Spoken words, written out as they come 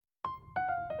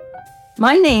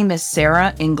My name is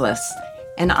Sarah Inglis,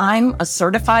 and I'm a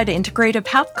certified integrative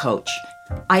health coach.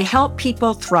 I help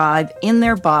people thrive in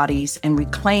their bodies and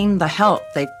reclaim the health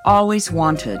they've always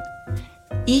wanted.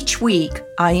 Each week,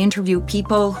 I interview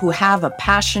people who have a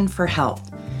passion for health.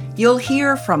 You'll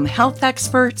hear from health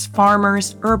experts,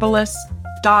 farmers, herbalists,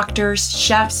 doctors,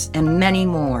 chefs, and many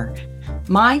more.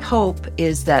 My hope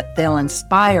is that they'll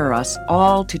inspire us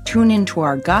all to tune into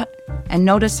our gut and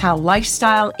notice how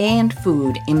lifestyle and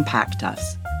food impact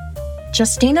us.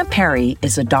 Justina Perry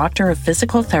is a doctor of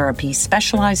physical therapy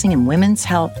specializing in women's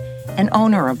health and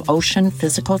owner of Ocean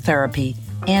Physical Therapy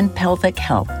and Pelvic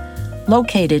Health,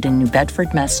 located in New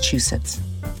Bedford, Massachusetts.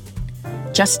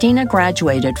 Justina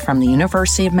graduated from the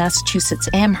University of Massachusetts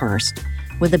Amherst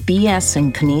with a BS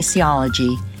in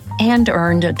kinesiology and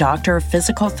earned a Doctor of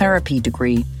Physical Therapy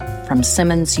degree from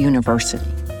Simmons University.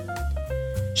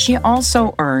 She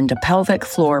also earned a pelvic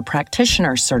floor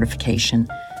practitioner certification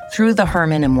through the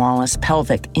Herman and Wallace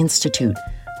Pelvic Institute,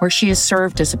 where she has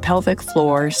served as a pelvic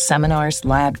floor seminars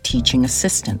lab teaching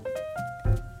assistant.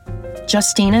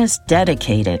 Justina is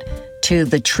dedicated to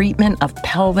the treatment of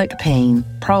pelvic pain,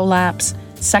 prolapse,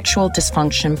 sexual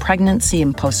dysfunction, pregnancy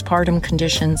and postpartum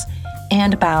conditions,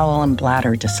 and bowel and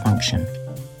bladder dysfunction.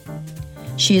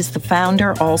 She is the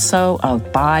founder also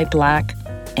of Buy Black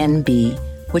NB,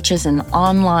 which is an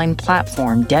online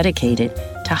platform dedicated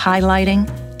to highlighting,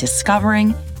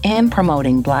 discovering, and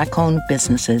promoting Black-owned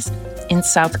businesses in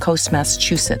South Coast,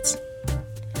 Massachusetts.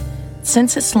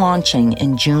 Since its launching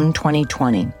in June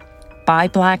 2020, Buy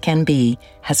Black NB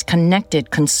has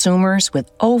connected consumers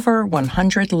with over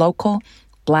 100 local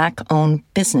Black-owned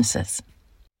businesses.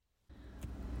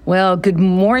 Well, good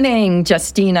morning,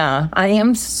 Justina. I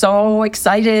am so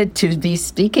excited to be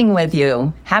speaking with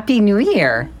you. Happy New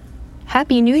Year.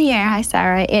 Happy New Year. Hi,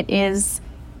 Sarah. It is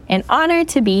an honor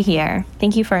to be here.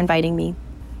 Thank you for inviting me.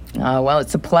 Well,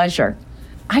 it's a pleasure.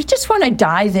 I just want to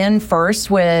dive in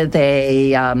first with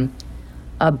a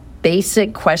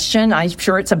basic question. I'm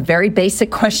sure it's a very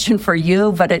basic question for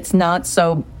you, but it's not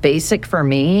so basic for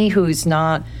me, who's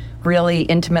not really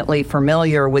intimately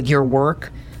familiar with your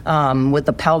work with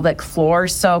the pelvic floor.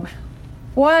 So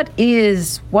what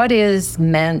is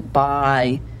meant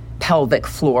by pelvic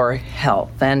floor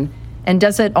health? And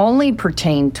does it only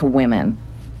pertain to women?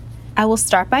 I will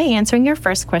start by answering your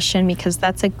first question because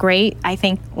that's a great, I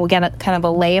think we'll get a kind of a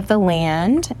lay of the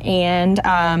land and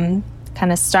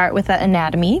kind of start with the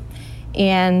anatomy.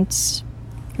 And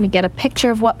we get a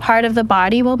picture of what part of the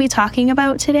body we'll be talking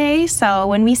about today. So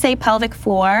when we say pelvic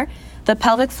floor, the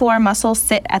pelvic floor muscles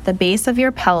sit at the base of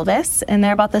your pelvis, and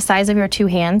they're about the size of your two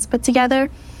hands put together,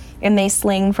 and they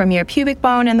sling from your pubic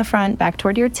bone in the front back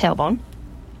toward your tailbone.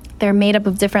 They're made up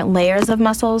of different layers of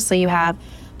muscles. So you have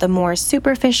the more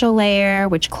superficial layer,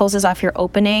 which closes off your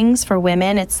openings. For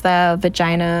women, it's the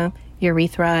vagina,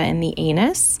 urethra, and the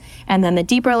anus. And then the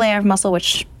deeper layer of muscle,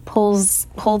 which holds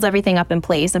everything up in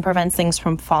place and prevents things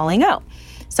from falling out.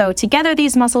 So together,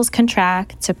 these muscles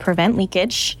contract to prevent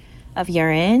leakage of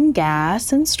urine,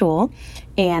 gas, and stool.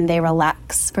 And they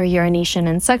relax for urination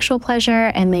and sexual pleasure,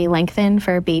 and they lengthen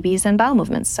for babies and bowel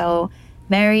movements. So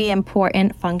very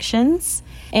important functions.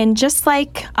 And just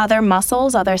like other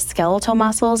muscles, other skeletal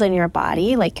muscles in your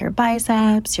body, like your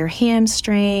biceps, your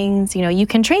hamstrings, you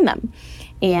can train them.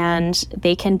 And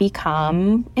they can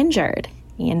become injured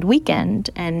and weakened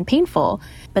and painful,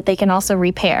 but they can also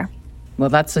repair. Well,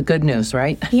 that's the good news,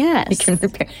 right? Yes. They can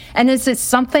repair. And is it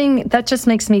something that just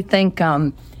makes me think,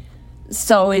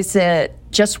 so is it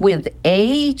just with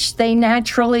age they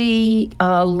naturally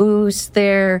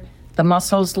the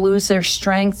muscles lose their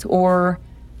strength, or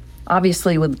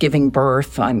obviously with giving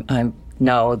birth, I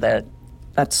know that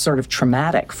that's sort of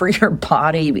traumatic for your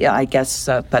body. I guess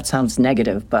that sounds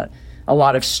negative, but a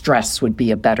lot of stress would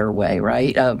be a better way,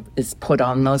 right? Is put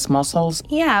on those muscles.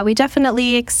 Yeah, we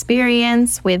definitely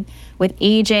experience with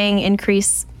aging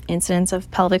increased incidence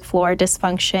of pelvic floor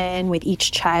dysfunction with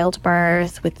each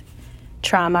childbirth, with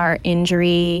trauma or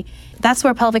injury. That's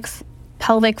where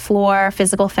pelvic floor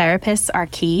physical therapists are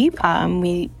key.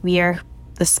 We are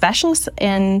the specialists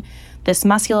in this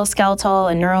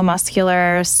musculoskeletal and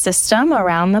neuromuscular system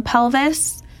around the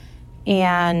pelvis.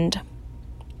 And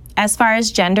as far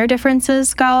as gender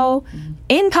differences go,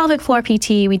 in pelvic floor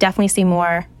PT, we definitely see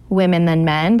more women than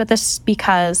men, but this is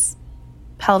because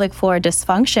pelvic floor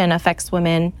dysfunction affects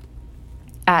women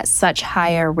at such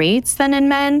higher rates than in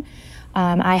men.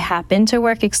 I happen to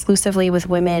work exclusively with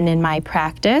women in my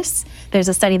practice. There's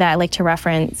a study that I like to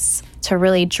reference to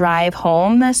really drive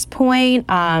home this point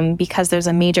because there's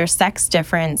a major sex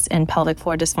difference in pelvic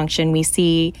floor dysfunction. We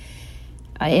see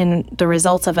in the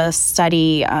results of a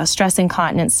study, a stress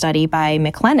incontinence study by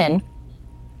McLennan,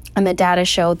 And the data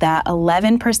showed that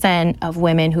 11% of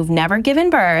women who've never given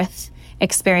birth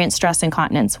experience stress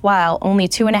incontinence, while only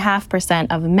 2.5%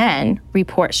 of men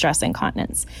report stress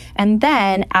incontinence. And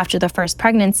then after the first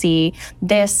pregnancy,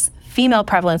 this female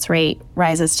prevalence rate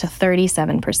rises to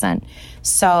 37%.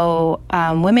 So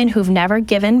women who've never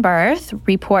given birth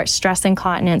report stress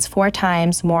incontinence 4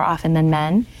 times more often than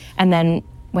men. And then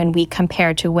when we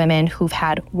compare to women who've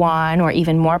had 1 or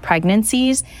even more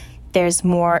pregnancies,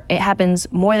 it happens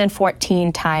more than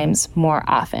 14 times more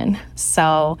often.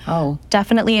 So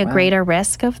definitely a greater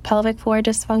risk of pelvic floor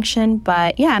dysfunction.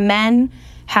 But yeah, men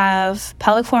have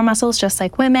pelvic floor muscles just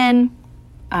like women.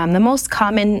 The most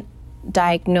common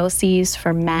diagnoses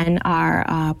for men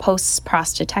are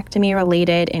post-prostatectomy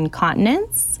related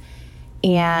incontinence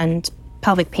and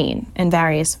pelvic pain in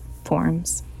various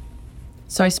forms.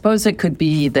 So I suppose it could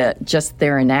be that just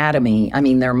their anatomy,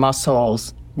 their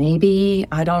muscles, maybe,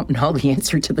 I don't know the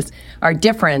answer to this, are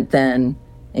different than,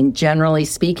 and generally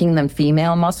speaking, than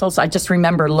female muscles. I just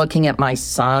remember looking at my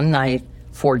son. I have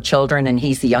 4 children, and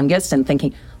he's the youngest, and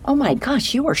thinking, oh my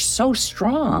gosh, you are so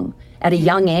strong at a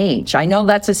young age. I know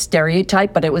that's a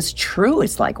stereotype, but it was true.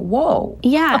 It's like, whoa.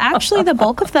 Yeah, actually, the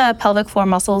bulk of the pelvic floor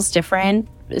muscles different.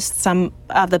 Some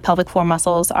of the pelvic floor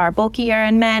muscles are bulkier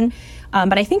in men,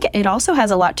 but I think it also has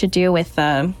a lot to do with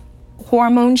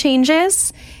hormone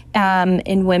changes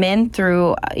in women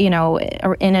through, in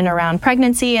and around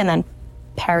pregnancy, and then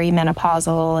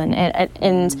perimenopausal,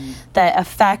 and the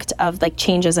effect of like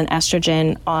changes in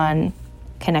estrogen on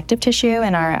connective tissue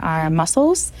and our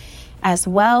muscles, as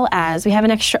well as we have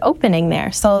an extra opening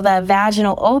there. So the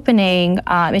vaginal opening,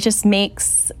 it just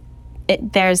makes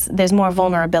it, there's more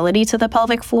vulnerability to the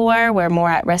pelvic floor. We're more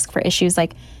at risk for issues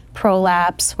like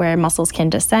prolapse, where muscles can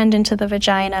descend into the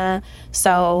vagina.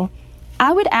 So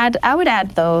I would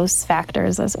add those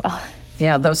factors as well.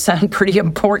 Yeah, those sound pretty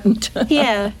important.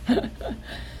 Yeah.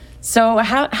 So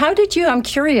how did you, I'm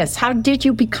curious, how did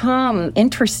you become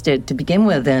interested to begin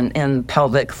with in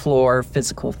pelvic floor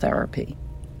physical therapy?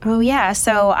 Oh, yeah.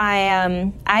 So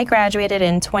I graduated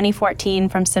in 2014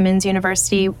 from Simmons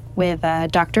University with a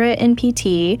doctorate in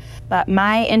PT, but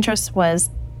my interest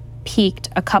was peaked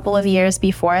a couple of years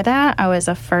before that. I was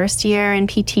a first year in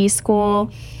PT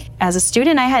school. As a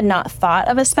student, I had not thought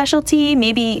of a specialty,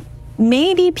 maybe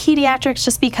pediatrics,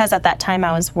 just because at that time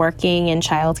I was working in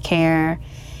childcare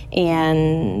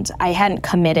and I hadn't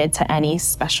committed to any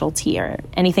specialty or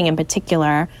anything in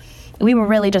particular. We were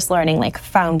really just learning like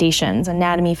foundations,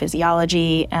 anatomy,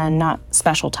 physiology, and not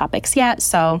special topics yet.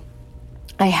 So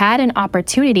I had an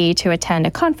opportunity to attend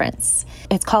a conference.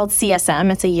 It's called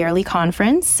CSM. It's a yearly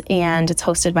conference, and it's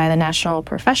hosted by the National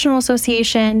Professional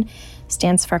Association.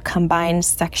 Stands for Combined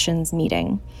Sections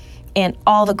Meeting. And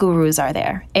all the gurus are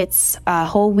there. It's a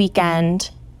whole weekend.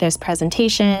 There's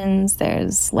presentations,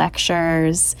 there's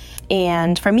lectures.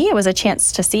 And for me, it was a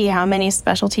chance to see how many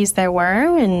specialties there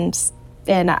were, and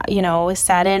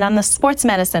sat in on the sports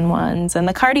medicine ones and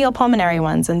the cardiopulmonary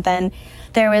ones. And then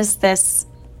there was this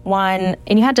one,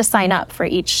 and you had to sign up for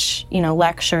each,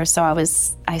 lecture. So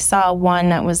I saw one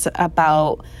that was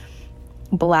about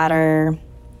bladder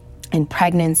and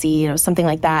pregnancy, something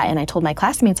like that. And I told my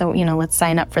classmates, let's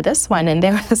sign up for this one. And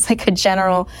there was like a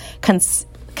general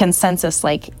consensus,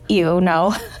 like, ew,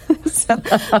 no. So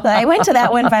I went to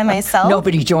that one by myself.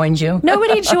 Nobody joined you?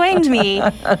 Nobody joined me.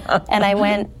 And I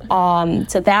went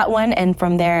to that one. And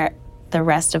from there, the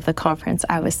rest of the conference,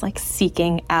 I was like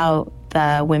seeking out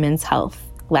the women's health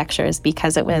lectures,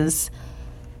 because it was,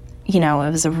 it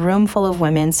was a room full of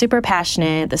women, super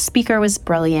passionate. The speaker was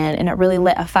brilliant, and it really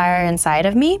lit a fire inside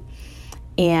of me.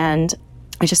 And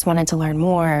I just wanted to learn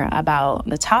more about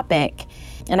the topic.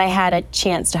 And I had a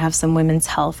chance to have some women's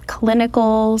health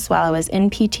clinicals while I was in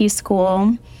PT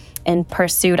school, and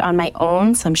pursued on my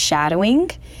own some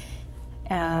shadowing.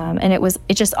 And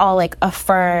it just all like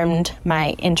affirmed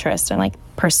my interest in like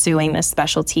pursuing this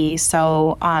specialty.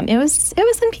 So it was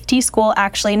in PT school,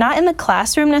 actually, not in the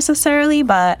classroom necessarily,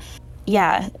 but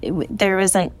yeah, there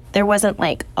wasn't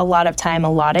like a lot of time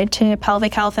allotted to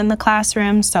pelvic health in the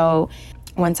classroom. So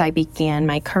once I began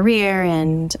my career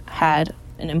and had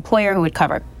an employer who would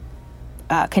cover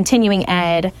continuing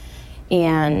ed,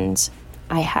 and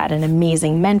I had an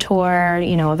amazing mentor.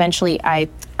 Eventually I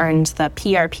earned the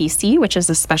PRPC, which is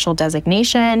a special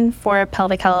designation for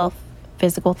pelvic health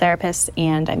physical therapists,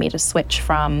 and I made a switch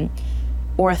from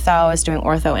ortho. I was doing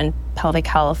ortho and pelvic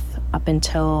health up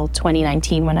until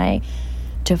 2019, when I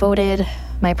devoted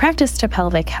my practice to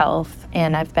pelvic health,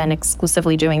 and I've been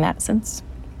exclusively doing that since.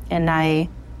 And I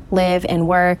live and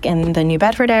work in the New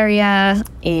Bedford area,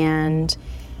 and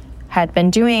had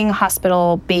been doing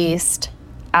hospital-based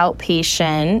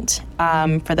outpatient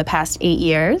for the past 8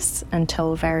 years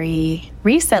until very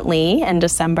recently in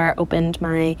December opened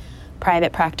my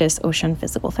private practice, Ocean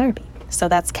Physical Therapy. So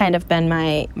that's kind of been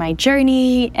my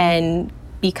journey and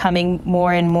becoming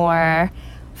more and more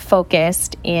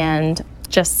focused and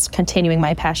just continuing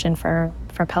my passion for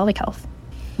pelvic health.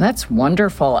 That's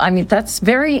wonderful. I mean, that's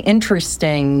very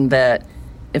interesting that,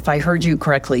 if I heard you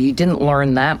correctly, you didn't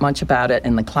learn that much about it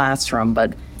in the classroom,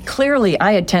 but clearly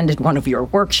I attended one of your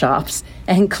workshops,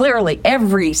 and clearly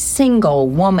every single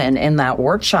woman in that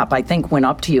workshop, I think, went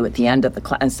up to you at the end of the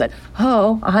class and said,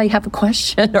 oh, I have a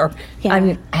question, or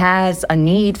has a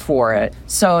need for it.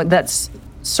 So that's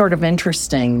sort of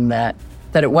interesting that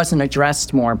it wasn't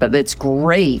addressed more, but it's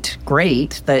great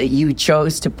that you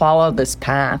chose to follow this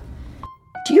path.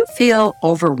 Do you feel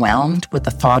overwhelmed with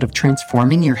the thought of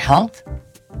transforming your health?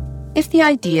 If the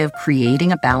idea of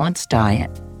creating a balanced diet,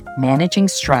 managing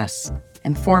stress,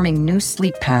 and forming new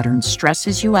sleep patterns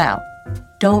stresses you out,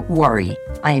 don't worry,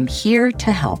 I am here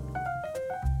to help.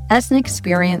 As an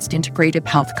experienced integrative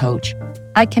health coach,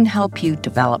 I can help you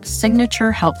develop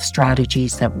signature health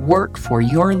strategies that work for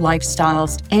your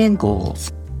lifestyles and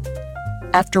goals.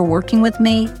 After working with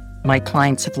me, my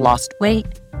clients have lost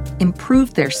weight,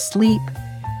 improved their sleep,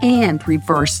 and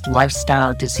reversed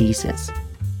lifestyle diseases.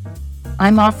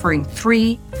 I'm offering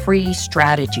 3 free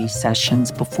strategy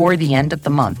sessions before the end of the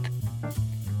month.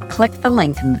 Click the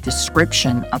link in the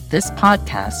description of this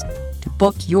podcast to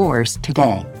book yours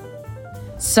today.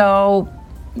 So,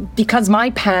 because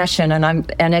my passion,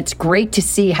 and it's great to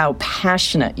see how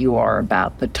passionate you are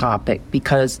about the topic,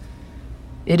 because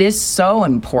it is so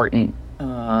important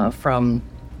from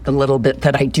the little bit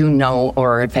that I do know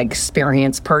or have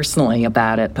experienced personally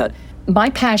about it. But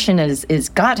my passion is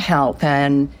gut health,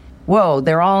 and whoa,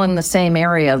 they're all in the same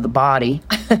area of the body.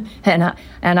 and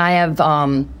I have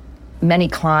many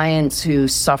clients who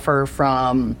suffer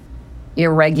from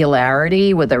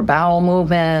irregularity with their bowel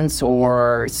movements,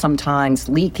 or sometimes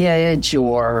leakage,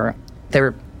 or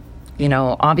they're,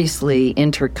 obviously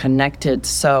interconnected.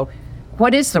 So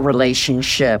what is the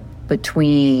relationship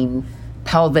between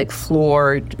pelvic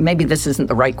floor, maybe this isn't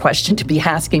the right question to be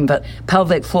asking, but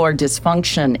pelvic floor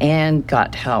dysfunction and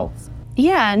gut health?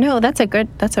 Yeah, no, that's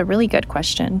a really good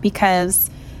question, because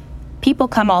people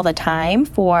come all the time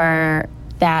for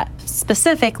that,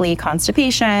 specifically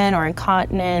constipation or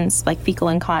incontinence, like fecal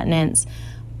incontinence,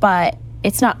 but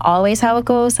it's not always how it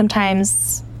goes.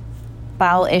 Sometimes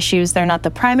bowel issues, they're not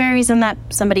the primary reason that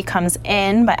somebody comes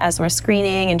in, but as we're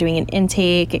screening and doing an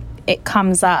intake, it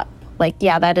comes up like,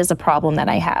 yeah, that is a problem that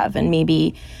I have, and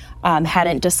maybe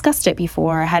hadn't discussed it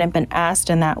before, hadn't been asked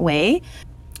in that way.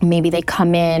 Maybe they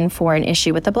come in for an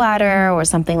issue with the bladder or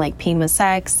something like pain with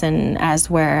sex, and as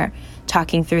we're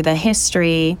talking through the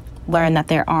history, learn that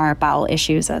there are bowel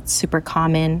issues. That's super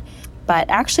common. But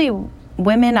actually,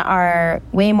 women are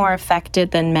way more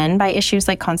affected than men by issues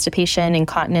like constipation,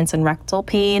 incontinence, and rectal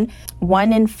pain.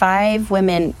 1 in 5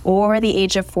 women over the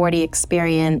age of 40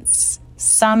 experience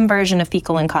some version of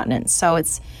fecal incontinence. So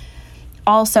it's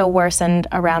also worsened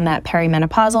around that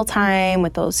perimenopausal time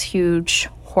with those huge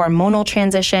hormonal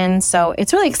transitions. So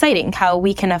it's really exciting how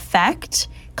we can affect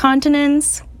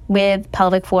continence with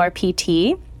pelvic floor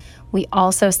PT. We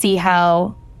also see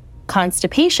how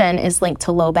constipation is linked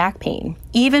to low back pain,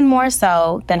 even more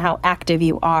so than how active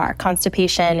you are.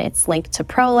 Constipation, it's linked to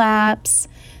prolapse.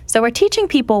 So we're teaching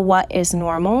people what is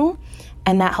normal,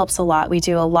 and that helps a lot. We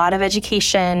do a lot of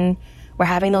education. We're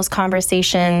having those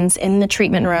conversations in the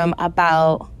treatment room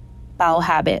about bowel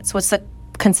habits. What's the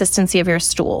consistency of your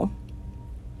stool?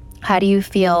 How do you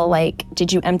feel like,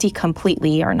 did you empty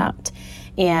completely or not?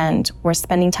 And we're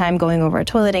spending time going over a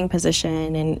toileting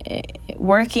position and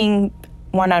working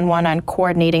one-on-one on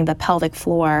coordinating the pelvic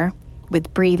floor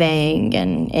with breathing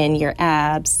and your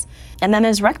abs. And then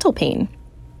there's rectal pain,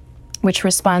 which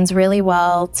responds really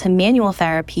well to manual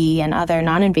therapy and other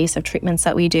non-invasive treatments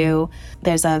that we do.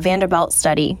 There's a Vanderbilt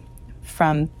study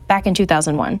from back in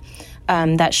 2001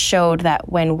 that showed that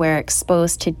when we're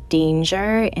exposed to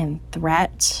danger and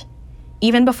threat,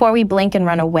 even before we blink and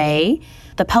run away,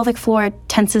 the pelvic floor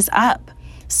tenses up.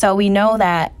 So we know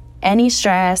that any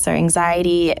stress or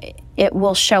anxiety, it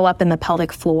will show up in the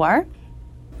pelvic floor.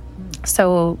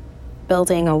 So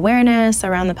building awareness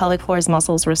around the pelvic floor's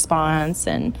muscles response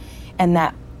and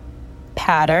that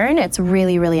pattern, it's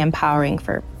really, really empowering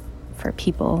for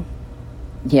people.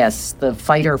 Yes, the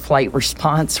fight or flight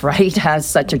response, right, has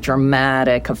such a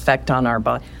dramatic effect on our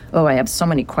body. Oh, I have so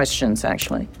many questions,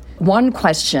 actually. One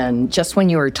question, just when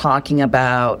you were talking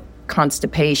about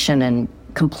constipation and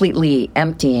completely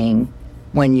emptying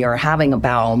when you're having a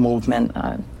bowel movement,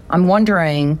 I'm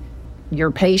wondering, your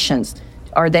patients,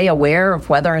 Are they aware of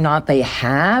whether or not they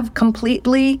have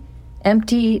completely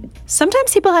emptied?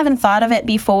 Sometimes people haven't thought of it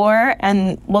before,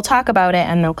 and we'll talk about it,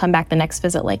 and they'll come back the next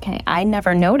visit like, hey, I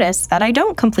never noticed that I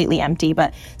don't completely empty.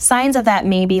 But signs of that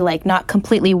may be like not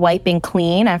completely wiping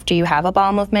clean after you have a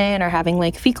bowel movement, or having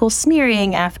like fecal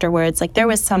smearing afterwards, like there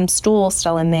was some stool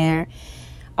still in there,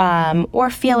 or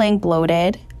feeling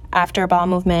bloated after a bowel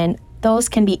movement. Those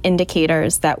can be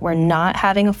indicators that we're not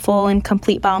having a full and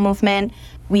complete bowel movement.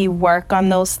 We work on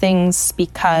those things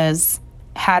because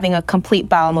having a complete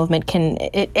bowel movement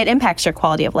it impacts your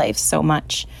quality of life so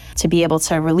much, to be able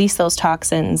to release those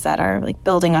toxins that are like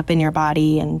building up in your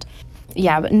body. And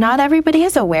yeah, but not everybody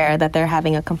is aware that they're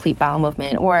having a complete bowel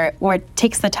movement, or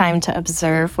takes the time to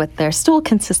observe what their stool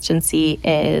consistency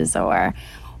is, or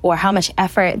how much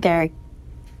effort they're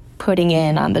putting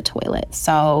in on the toilet.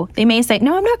 So they may say,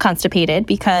 no, I'm not constipated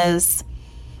because,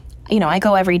 I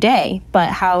go every day. But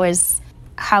how is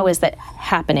that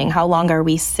happening? How long are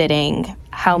we sitting?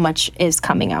 How much is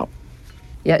coming out?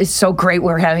 Yeah, it's so great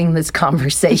we're having this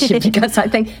conversation because I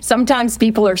think sometimes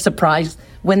people are surprised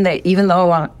when even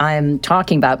though I'm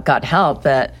talking about gut health,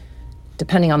 that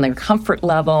depending on their comfort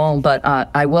level, but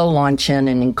I will launch in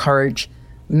and encourage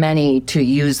many to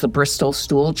use the Bristol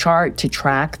stool chart to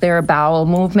track their bowel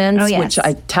movements, which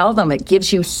I tell them it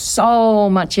gives you so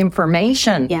much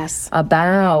information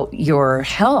about your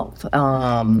health.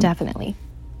 Definitely.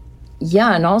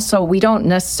 Yeah, and also we don't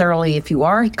necessarily, if you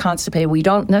are constipated, we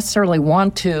don't necessarily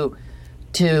want to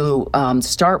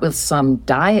start with some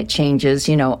diet changes,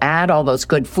 add all those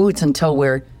good foods until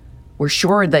we're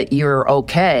sure that you're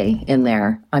okay in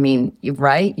there. I mean,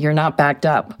 right? You're not backed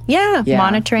up. Yeah,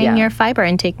 monitoring your fiber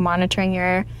intake, monitoring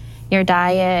your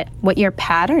diet, what your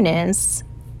pattern is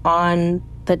on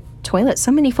the toilet.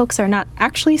 So many folks are not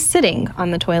actually sitting on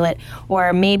the toilet,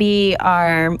 or maybe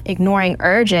are ignoring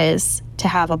urges to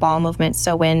have a bowel movement.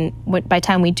 So by the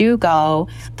time we do go,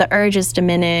 the urge is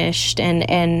diminished,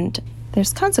 and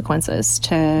there's consequences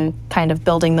to kind of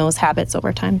building those habits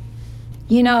over time.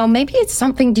 Maybe it's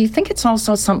something, do you think it's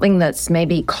also something that's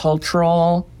maybe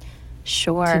cultural?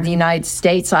 Sure. To the United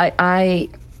States? I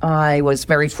was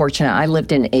very fortunate. I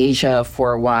lived in Asia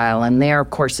for a while, and there,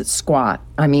 of course, it's squat.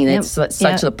 I mean, it's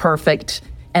such a perfect,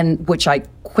 and which I'd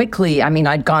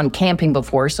gone camping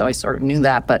before, so I sort of knew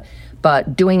that, but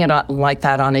doing it like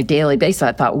that on a daily basis,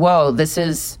 I thought, whoa, this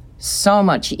is so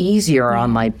much easier on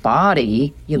my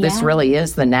body. This really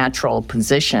is the natural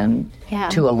position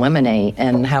to eliminate,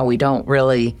 and how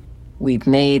we've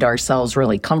made ourselves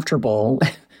really comfortable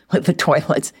with the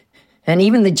toilets. And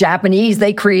even the Japanese,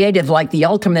 they created like the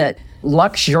ultimate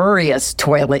luxurious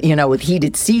toilet, with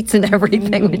heated seats and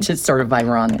everything, which is sort of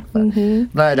ironic.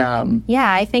 But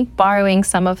I think borrowing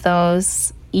some of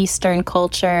those Eastern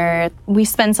culture, we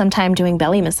spend some time doing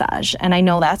belly massage, and I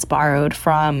know that's borrowed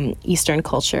from Eastern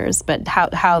cultures, but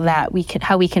how we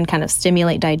can kind of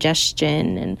stimulate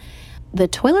digestion. And the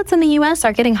toilets in the US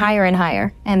are getting higher and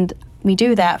higher, and we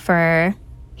do that for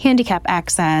handicap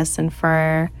access and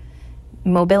for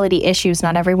mobility issues.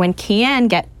 Not everyone can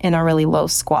get in a really low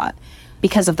squat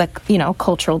because of the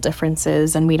cultural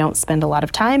differences, and we don't spend a lot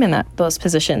of time in those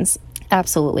positions.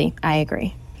 Absolutely, I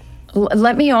agree.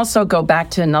 Let me also go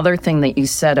back to another thing that you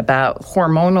said about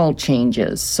hormonal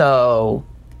changes. So,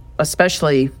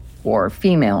 especially for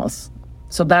females,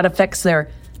 so that affects the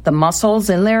muscles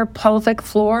in their pelvic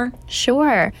floor?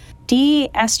 Sure.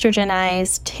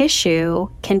 De-estrogenized tissue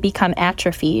can become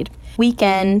atrophied,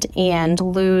 weakened, and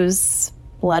lose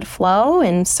blood flow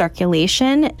and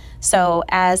circulation. So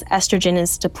as estrogen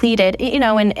is depleted,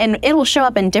 and it will show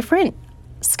up in different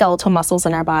skeletal muscles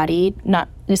in our body.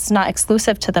 It's not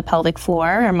exclusive to the pelvic floor.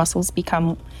 Our muscles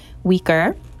become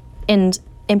weaker. And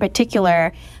in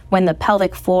particular, when the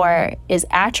pelvic floor is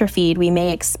atrophied, we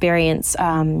may experience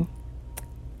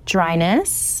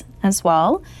dryness as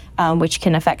well, which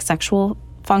can affect sexual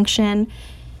function,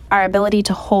 our ability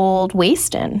to hold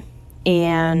waste in,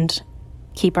 and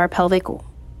keep our pelvic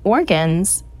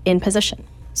organs in position.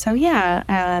 So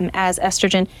as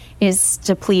estrogen is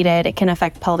depleted, it can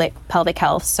affect pelvic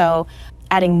health. So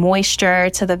adding moisture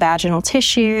to the vaginal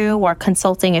tissue, or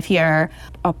consulting if you're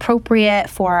appropriate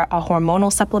for a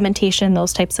hormonal supplementation,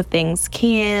 those types of things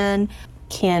can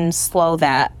slow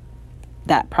that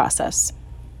process.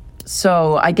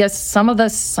 So I guess some of the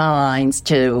signs,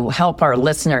 to help our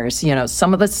listeners,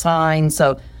 some of the signs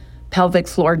of pelvic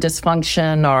floor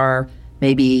dysfunction are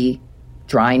maybe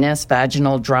dryness,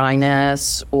 vaginal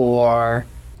dryness, or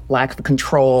lack of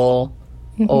control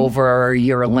over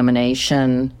your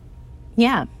elimination.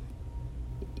 Yeah.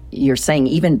 You're saying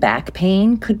even back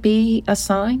pain could be a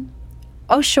sign?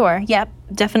 Oh, sure. Yep.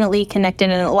 Definitely connected.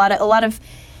 And a lot of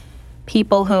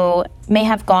people who may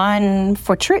have gone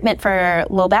for treatment for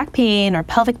low back pain or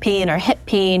pelvic pain or hip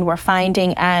pain, we're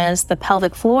finding as the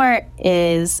pelvic floor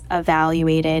is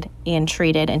evaluated and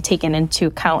treated and taken into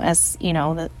account as,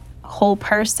 the whole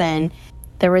person,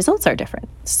 the results are different.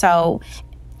 So,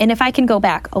 and if I can go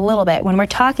back a little bit, when we're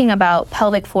talking about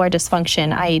pelvic floor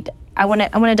dysfunction, I want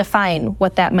to define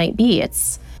what that might be.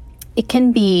 It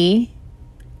can be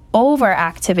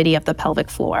overactivity of the pelvic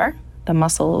floor. The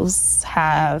muscles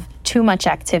have too much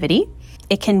activity.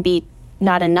 It can be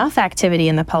not enough activity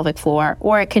in the pelvic floor,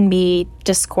 or it can be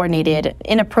discoordinated,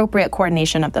 inappropriate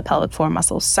coordination of the pelvic floor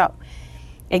muscles. So,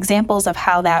 examples of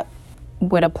how that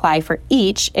would apply for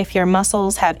each: if your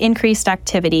muscles have increased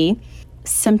activity,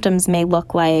 symptoms may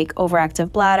look like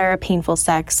overactive bladder, painful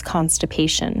sex,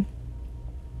 constipation.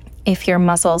 If your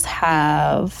muscles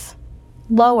have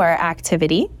lower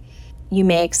activity, you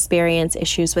may experience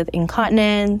issues with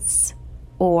incontinence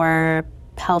or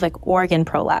pelvic organ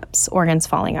prolapse, organs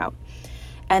falling out.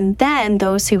 And then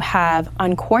those who have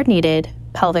uncoordinated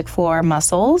pelvic floor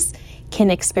muscles can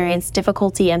experience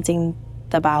difficulty emptying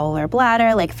the bowel or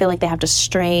bladder, like feel like they have to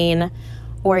strain,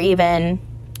 or even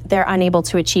they're unable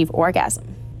to achieve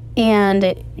orgasm.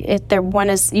 And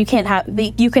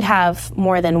you could have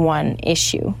more than one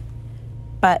issue.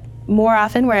 But more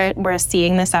often we're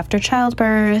seeing this after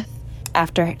childbirth,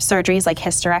 after surgeries like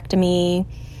hysterectomy,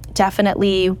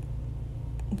 definitely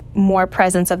more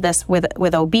presence of this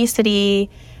with obesity,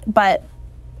 but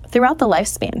throughout the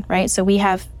lifespan, right? So we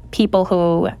have people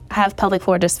who have pelvic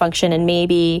floor dysfunction and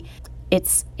maybe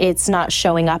it's not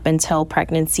showing up until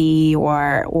pregnancy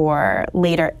or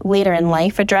later in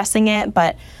life addressing it,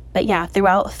 but yeah,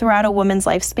 throughout a woman's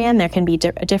lifespan, there can be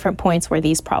different points where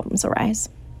these problems arise.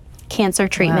 Cancer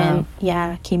treatment, Wow.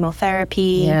 Yeah,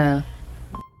 chemotherapy. Yeah.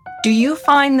 Do you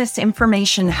find this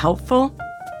information helpful?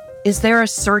 Is there a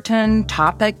certain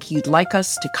topic you'd like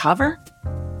us to cover?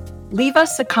 Leave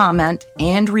us a comment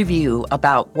and review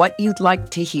about what you'd like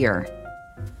to hear.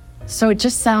 So it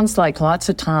just sounds like lots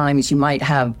of times you might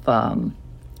have, I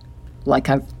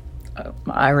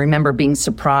remember being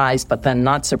surprised, but then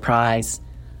not surprised.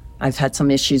 I've had some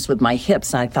issues with my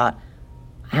hips, and I thought,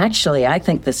 actually, I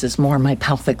think this is more my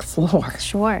pelvic floor.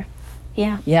 Sure.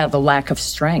 Yeah. Yeah, the lack of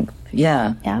strength.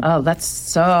 Yeah. Oh, that's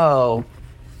so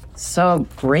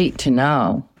great to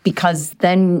know. Because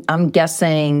then I'm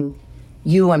guessing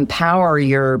you empower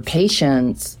your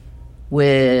patients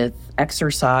with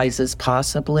exercises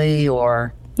possibly,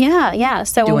 or Yeah.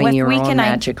 So doing if your we own can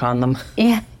magic on them.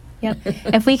 Yeah.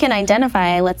 If we can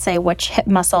identify, let's say, which hip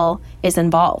muscle is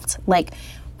involved, like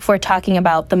if we're talking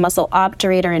about the muscle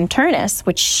obturator internus,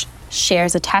 which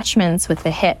shares attachments with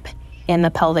the hip and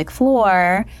the pelvic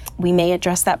floor, we may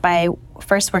address that by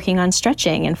first working on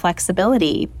stretching and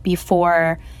flexibility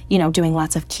before, doing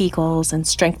lots of Kegels and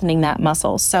strengthening that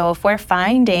muscle. So if we're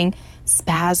finding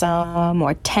spasm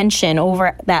or tension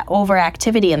over that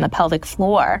overactivity in the pelvic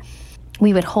floor,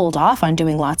 we would hold off on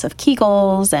doing lots of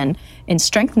Kegels and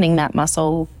strengthening that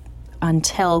muscle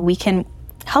until we can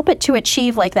help it to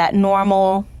achieve like that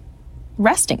normal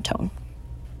resting tone.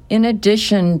 In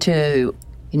addition to,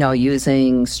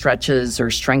 using stretches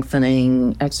or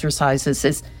strengthening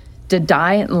exercises, did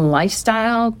diet and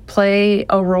lifestyle play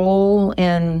a role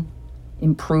in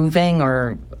improving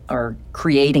or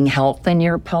creating health in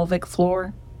your pelvic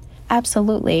floor?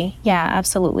 Absolutely. Yeah,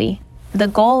 absolutely. The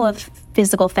goal of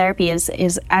physical therapy is,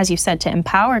 as you said, to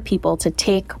empower people to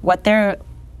take what they're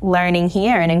learning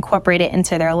here and incorporate it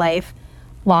into their life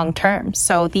long term.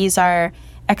 So these are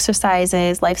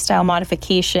exercises, lifestyle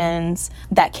modifications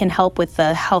that can help with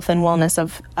the health and wellness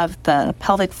of the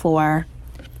pelvic floor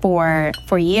for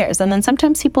years. And then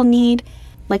sometimes people need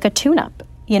like a tune-up,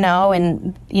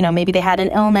 and maybe they had an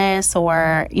illness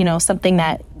or something,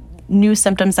 that new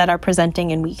symptoms that are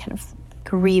presenting, and we kind of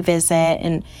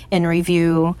revisit and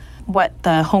review what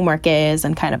the homework is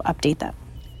and kind of update that.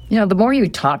 The more you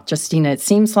talk, Justina, it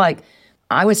seems like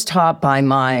I was taught by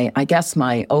my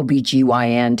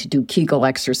OBGYN to do Kegel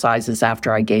exercises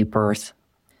after I gave birth.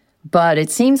 But it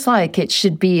seems like it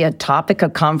should be a topic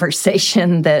of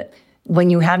conversation that when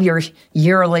you have your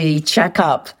yearly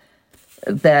checkup,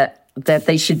 that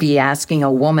they should be asking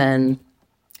a woman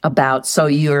about, so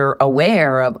you're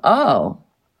aware of,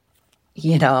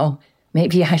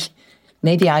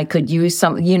 maybe I could use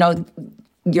some,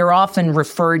 you're often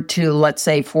referred to, let's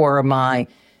say, for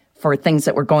things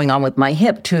that were going on with my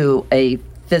hip, to a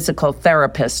physical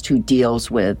therapist who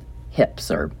deals with hips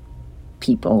or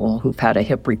people who've had a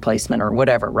hip replacement or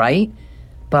whatever, right?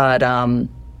 But are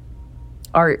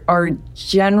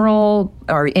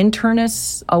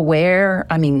internists aware?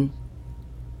 I mean,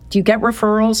 do you get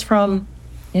referrals from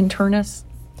internists?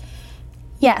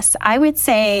 Yes, I would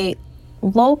say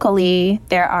locally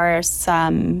there are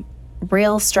some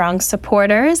real strong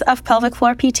supporters of pelvic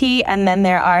floor PT, and then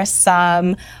there are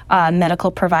some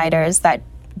medical providers that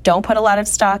don't put a lot of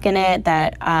stock in it,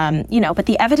 that, but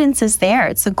the evidence is there.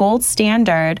 It's a gold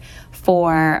standard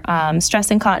for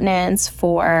stress incontinence,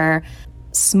 for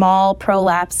small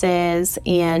prolapses,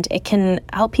 and it can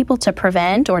help people to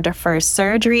prevent or defer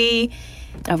surgery,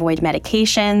 avoid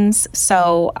medications.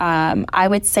 So I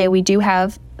would say we do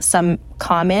have some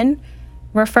common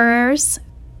referrers,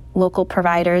 local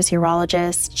providers,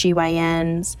 urologists,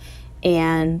 GYNs,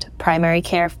 and primary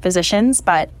care physicians.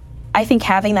 But I think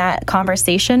having that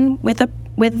conversation with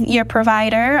your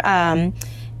provider,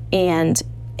 and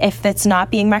if it's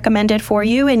not being recommended for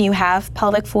you and you have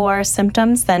pelvic floor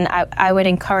symptoms, then I would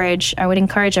encourage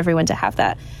everyone to have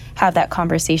that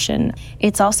conversation.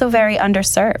 It's also very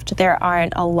underserved. There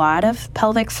aren't a lot of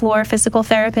pelvic floor physical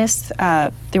therapists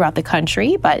throughout the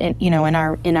country, but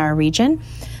in our region.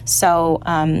 So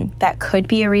that could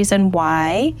be a reason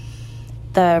why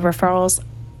the referrals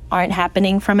aren't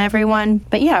happening from everyone.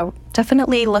 But yeah,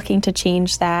 definitely looking to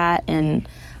change that, and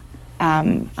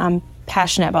I'm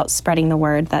passionate about spreading the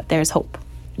word that there's hope.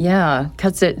 Yeah,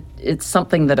 because it's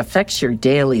something that affects your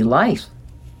daily life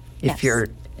if you're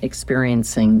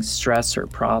experiencing stress or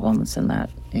problems in that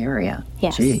area.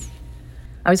 Yes. Gee.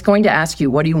 I was going to ask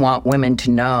you, what do you want women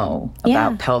to know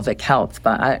about pelvic health?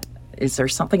 But is there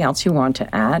something else you want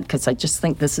to add? Because I just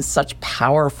think this is such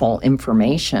powerful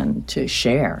information to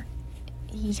share.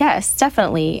 Yes,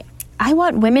 definitely. I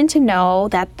want women to know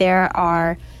that there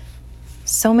are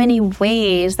so many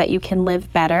ways that you can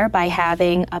live better by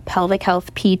having a pelvic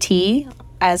health PT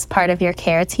as part of your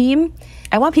care team.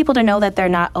 I want people to know that they're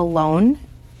not alone.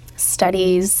 A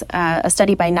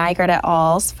study by Nygard et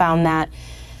al. Found that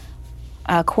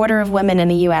a quarter of women in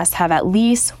the U.S. have at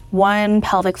least one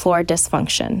pelvic floor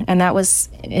dysfunction, and that was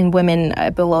in women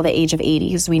below the age of 80,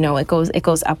 because we know it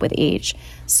goes up with age.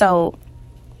 So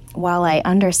while I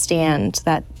understand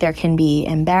that there can be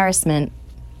embarrassment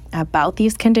about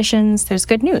these conditions, there's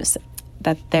good news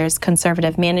that there's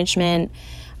conservative management,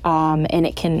 and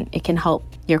it can help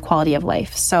your quality of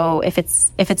life. So if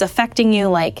it's affecting you,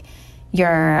 like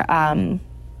you're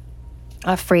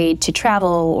afraid to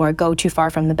travel or go too far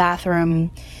from the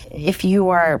bathroom, if you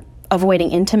are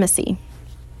avoiding intimacy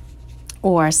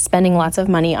or spending lots of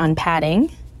money on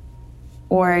padding,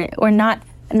 or not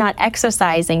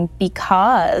exercising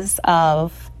because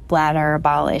of bladder or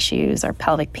bowel issues or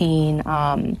pelvic pain,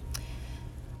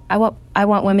 I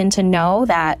want women to know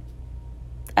that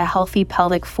a healthy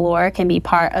pelvic floor can be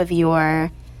part of your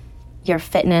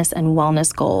fitness and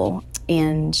wellness goal,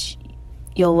 and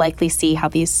you'll likely see how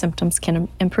these symptoms can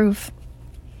improve.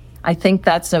 I think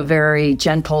that's a very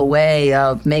gentle way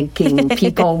of making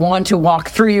people want to walk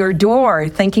through your door,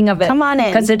 thinking of it. Come on in.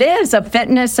 Because it is a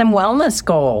fitness and wellness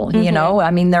goal, you know?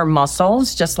 I mean, they're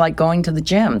muscles, just like going to the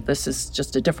gym. This is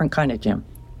just a different kind of gym.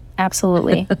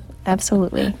 Absolutely.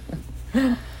 Absolutely.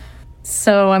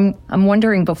 So I'm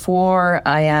wondering, before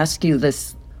I ask you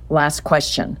this last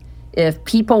question, if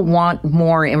people want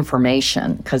more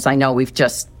information, because I know we've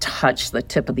just touched the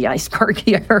tip of the iceberg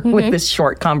here with this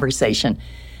short conversation,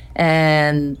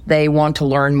 and they want to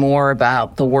learn more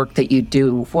about the work that you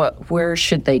do, where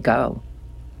should they go?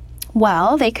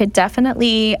 Well, they could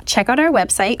definitely check out our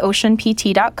website,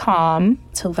 oceanpt.com,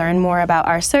 to learn more about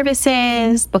our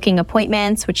services, booking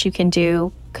appointments, which you can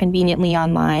do conveniently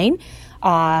online.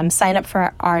 Sign up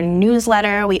for our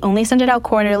newsletter. We only send it out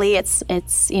quarterly. It's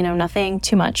nothing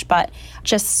too much, but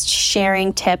just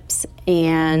sharing tips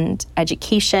and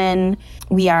education.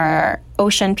 We are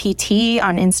Ocean PT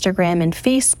on Instagram and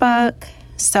Facebook.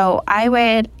 So I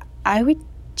would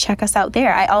check us out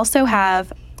there. I also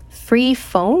have free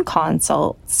phone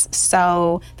consults.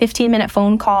 So 15-minute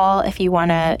phone call if you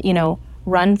want to,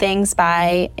 run things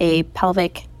by a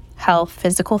pelvic health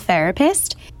physical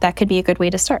therapist. That could be a good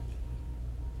way to start.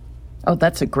 Oh,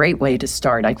 that's a great way to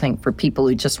start, I think, for people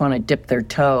who just want to dip their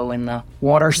toe in the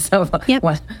waters of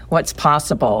what's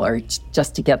possible, or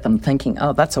just to get them thinking,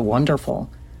 oh, that's a wonderful,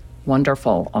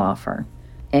 wonderful offer.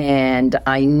 And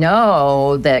I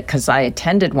know that, because I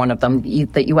attended one of them,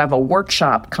 that you have a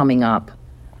workshop coming up,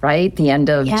 right? The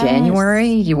end of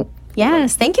January?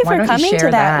 Yes, thank you for coming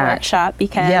to that workshop,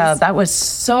 because... Yeah, that was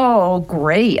so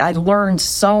great. I learned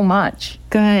so much.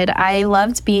 Good. I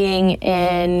loved being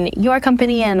in your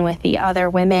company and with the other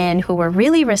women who were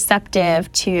really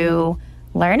receptive to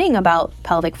learning about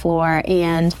pelvic floor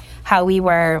and how we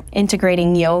were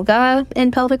integrating yoga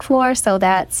in pelvic floor. So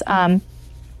that's,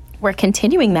 we're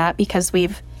continuing that, because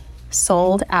we've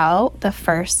sold out the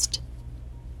first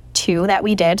 2 that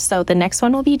we did. So the next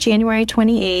one will be January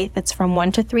 28th. It's from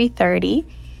 1 to 3:30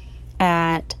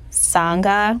 at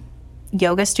Sangha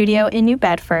Yoga Studio in New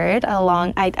Bedford.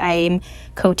 I'm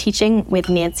co-teaching with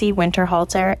Nancy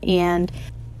Winterhalter, and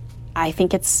I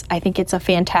think it's a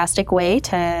fantastic way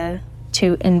to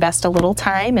invest a little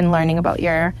time in learning about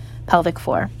your pelvic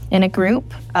floor in a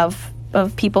group of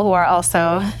people who are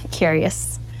also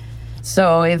curious.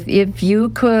 So if you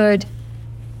could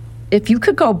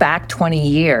go back 20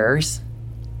 years,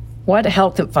 what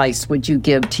health advice would you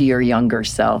give to your younger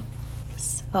self?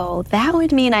 So that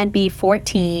would mean I'd be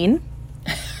 14.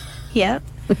 Yep.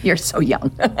 You're so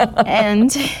young.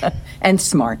 And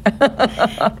smart.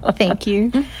 Thank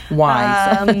you.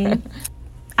 Wise.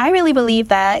 I really believe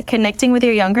that connecting with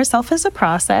your younger self is a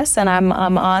process, and I'm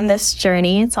on this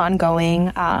journey. It's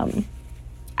ongoing.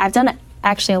 I've done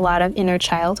actually a lot of inner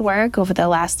child work over the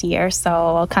last year, so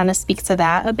I'll kind of speak to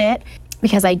that a bit,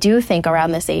 because I do think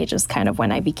around this age is kind of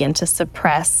when I begin to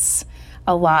suppress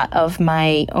a lot of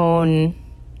my own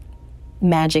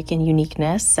magic and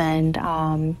uniqueness. And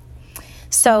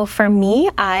so for me,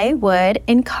 I would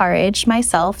encourage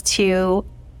myself to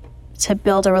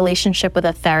build a relationship with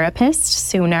a therapist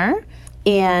sooner.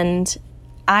 And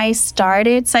I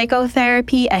started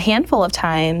psychotherapy a handful of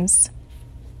times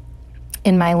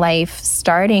in my life,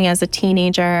 starting as a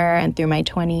teenager and through my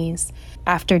 20s,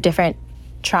 after different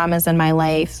traumas in my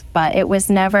life. But it was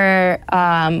never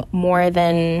more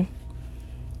than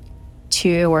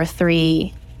 2 or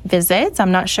 3 visits.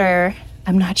 I'm not sure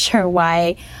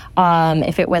why,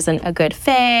 if it wasn't a good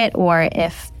fit, or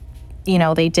if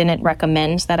they didn't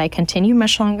recommend that I continue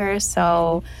much longer.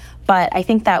 So, but I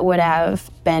think that would have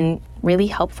been really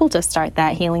helpful to start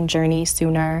that healing journey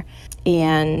sooner.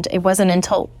 And it wasn't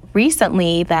until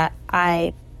recently that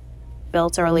I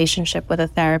built a relationship with a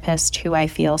therapist who I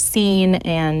feel seen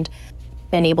and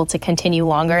been able to continue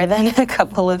longer than a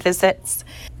couple of visits.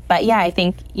 But yeah, I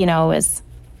think, as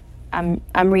I'm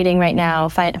reading right now,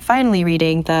 finally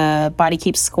reading the Body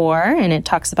Keeps Score, and it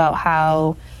talks about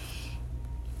how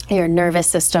your nervous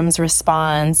system's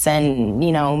response and,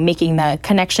 making the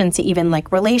connection to even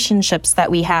like relationships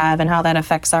that we have and how that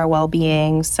affects our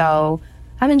well-being. So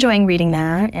I'm enjoying reading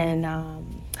that, and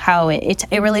how it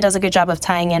really does a good job of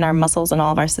tying in our muscles and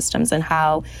all of our systems and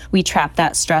how we trap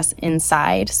that stress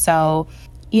inside. So,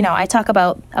 I talk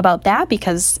about that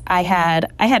because I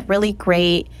had really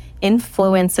great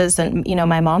influences, and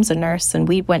my mom's a nurse, and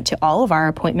we went to all of our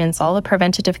appointments, all the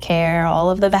preventative care,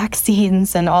 all of the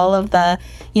vaccines, and all of the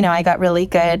I got really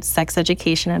good sex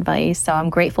education advice. So I'm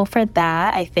grateful for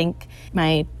that. I think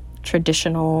my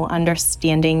traditional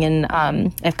understanding and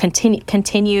I've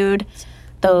continued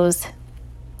those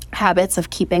habits of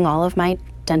keeping all of my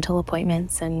dental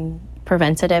appointments and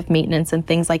preventative maintenance and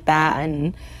things like that.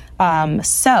 And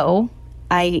so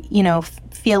I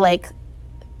feel like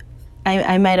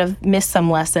I might have missed some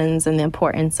lessons in the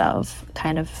importance of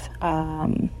kind of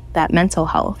that mental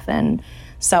health. And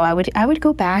so I would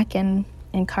go back and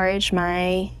encourage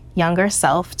my younger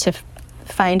self to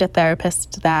find a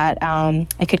therapist that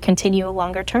I could continue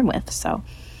longer term with. So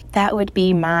that would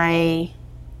be my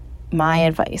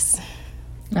advice.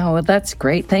 Oh, well, that's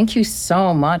great. Thank you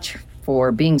so much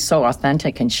for being so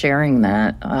authentic and sharing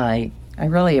that. I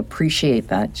really appreciate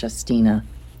that, Justina.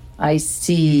 I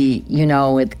see,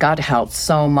 with gut health,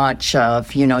 so much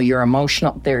of, your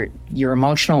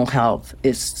emotional health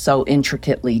is so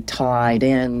intricately tied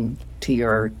in to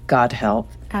your gut health.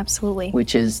 Absolutely.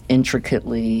 Which is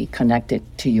intricately connected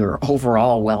to your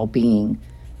overall well-being.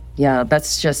 Yeah,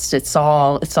 that's just, it's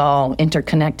all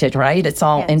interconnected, right? It's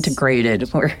all integrated.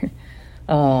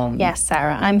 Yes,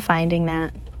 Sarah, I'm finding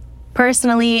that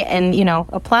personally and,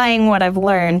 applying what I've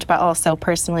learned, but also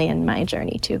personally in my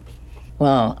journey too.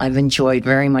 Well, I've enjoyed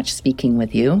very much speaking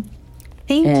with you.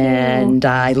 Thank you. And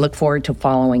I look forward to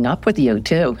following up with you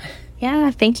too.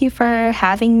 Yeah, thank you for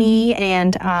having me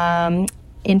and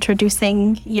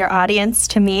introducing your audience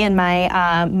to me and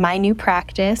my new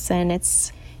practice. And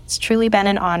it's truly been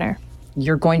an honor.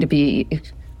 You're going to be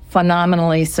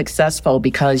phenomenally successful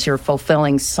because you're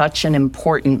fulfilling such an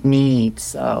important need.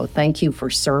 So thank you for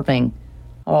serving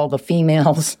all the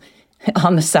females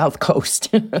on the South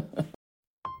Coast.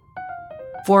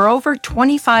 For over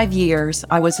 25 years,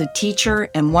 I was a teacher,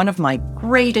 and one of my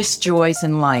greatest joys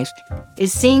in life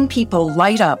is seeing people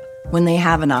light up when they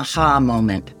have an aha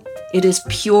moment. It is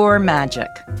pure magic.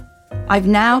 I've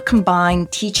now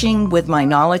combined teaching with my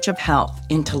knowledge of health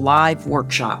into live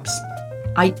workshops.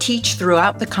 I teach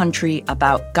throughout the country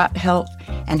about gut health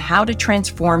and how to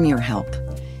transform your health.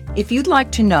 If you'd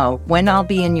like to know when I'll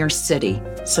be in your city,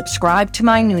 subscribe to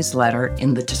my newsletter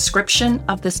in the description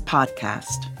of this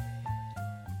podcast.